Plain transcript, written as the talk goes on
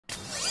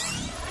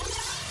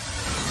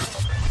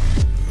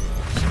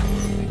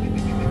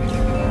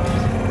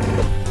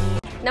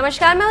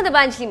नमस्कार, मैं हूं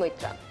दिबांजलि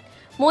मोइत्रा।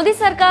 मोदी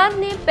सरकार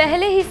ने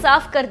पहले ही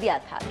साफ कर दिया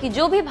था कि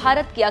जो भी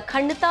भारत की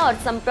अखंडता और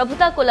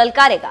संप्रभुता को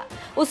ललकारेगा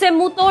उसे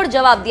मुंहतोड़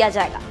जवाब दिया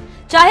जाएगा,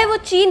 चाहे वो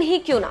चीन ही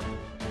क्यों ना।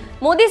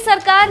 मोदी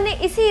सरकार ने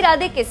इसी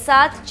इरादे के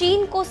साथ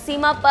चीन को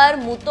सीमा पर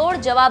मुंहतोड़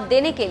जवाब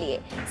देने के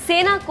लिए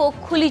सेना को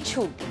खुली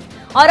छूट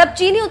दी और अब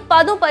चीनी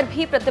उत्पादों पर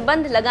भी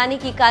प्रतिबंध लगाने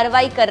की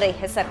कार्रवाई कर रही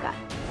है सरकार।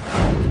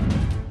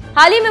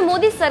 हाल ही में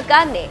मोदी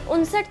सरकार ने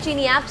 59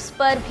 चीनी ऐप्स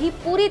पर भी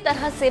पूरी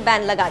तरह से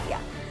बैन लगा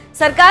दिया।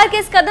 सरकार के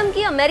इस कदम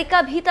की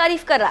अमेरिका भी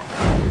तारीफ कर रहा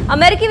है।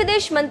 अमेरिकी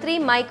विदेश मंत्री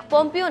माइक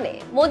पोम्पियो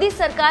ने मोदी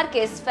सरकार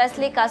के इस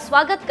फैसले का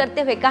स्वागत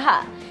करते हुए कहा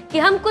कि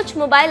हम कुछ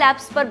मोबाइल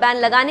ऐप्स पर बैन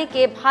लगाने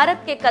के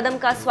भारत के कदम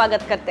का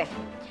स्वागत करते हैं।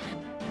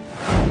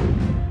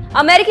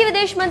 अमेरिकी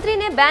विदेश मंत्री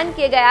ने बैन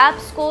किए गए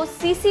ऐप्स को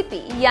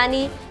सीसीपी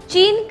यानी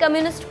चीन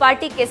कम्युनिस्ट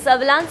पार्टी के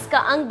सर्विलांस का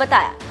अंग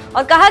बताया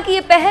और कहा कि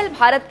ये पहल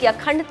भारत की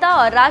अखंडता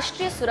और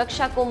राष्ट्रीय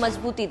सुरक्षा को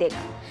मजबूती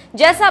देगा,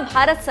 जैसा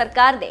भारत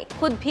सरकार ने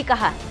खुद भी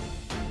कहा है।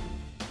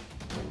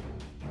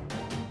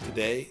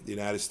 Today, the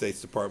United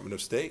States Department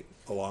of State,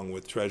 along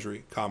with Treasury,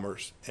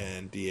 Commerce,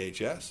 and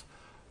DHS,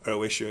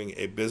 are issuing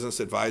a business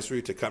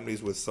advisory to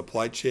companies with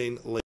supply chain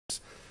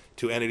links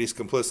to entities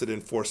complicit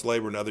in forced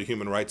labor and other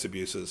human rights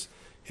abuses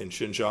in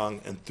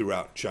Xinjiang and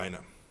throughout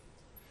China.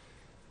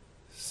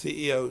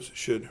 CEOs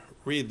should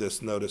read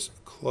this notice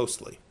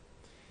closely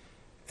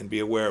and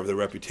be aware of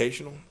the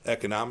reputational,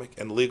 economic,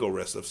 and legal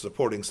risks of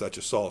supporting such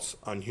assaults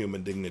on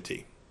human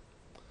dignity.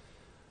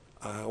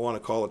 I want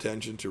to call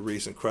attention to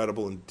recent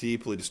credible and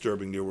deeply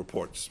disturbing new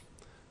reports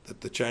that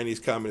the Chinese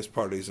Communist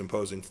Party is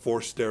imposing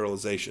forced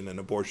sterilization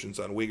and abortions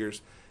on Uyghurs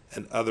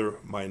and other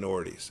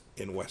minorities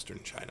in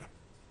Western China.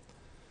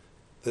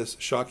 This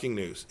shocking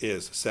news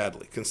is,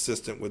 sadly,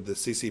 consistent with the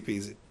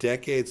CCP's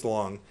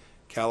decades-long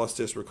callous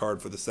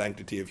disregard for the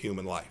sanctity of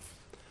human life.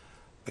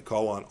 I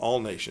call on all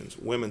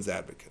nations, women's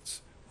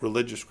advocates,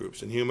 religious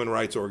groups, and human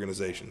rights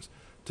organizations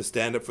to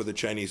stand up for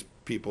the Chinese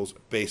people's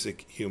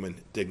basic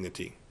human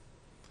dignity.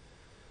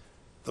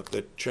 Look,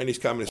 the Chinese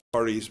Communist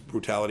Party's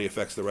brutality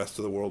affects the rest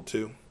of the world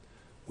too.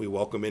 We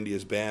welcome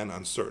India's ban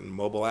on certain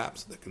mobile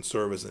apps that can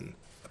serve as an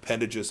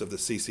appendages of the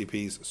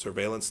CCP's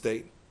surveillance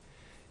state.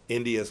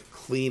 India's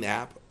clean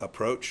app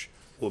approach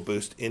will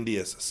boost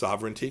India's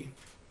sovereignty.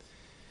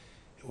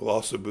 It will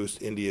also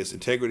boost India's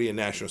integrity and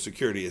national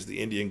security, as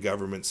the Indian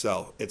government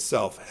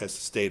itself has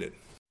stated.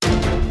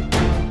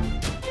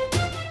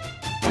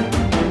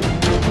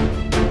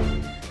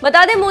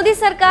 बता दें, मोदी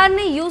सरकार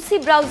ने UC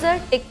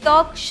browser,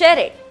 TikTok,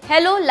 SHAREit,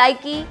 hello,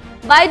 लाइकी,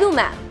 Baidu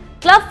map,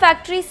 club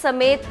factory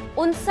समेत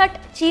 59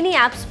 चीनी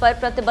apps पर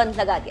प्रतिबंध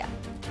लगा दिया।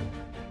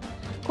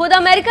 खुद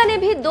अमेरिका ने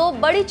भी 2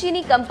 बड़ी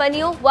चीनी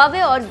कंपनियों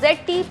हुआवे और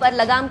ZTE पर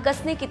लगाम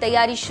कसने की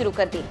तैयारी शुरू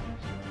कर दी।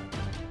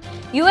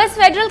 यूएस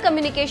फेडरल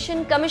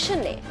कम्युनिकेशन कमीशन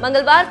ने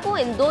मंगलवार को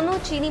इन दोनों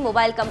चीनी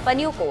मोबाइल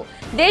कंपनियों को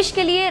देश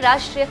के लिए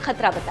राष्ट्रीय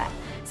खतरा बताया।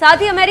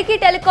 साथ ही अमेरिकी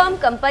टेलीकॉम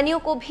कंपनियों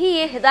को भी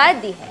ये हिदायत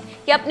दी है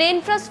कि अपने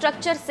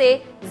इंफ्रास्ट्रक्चर से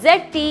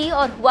ZTE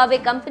और हुआवे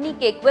कंपनी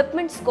के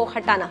इक्विपमेंट्स को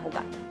हटाना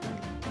होगा।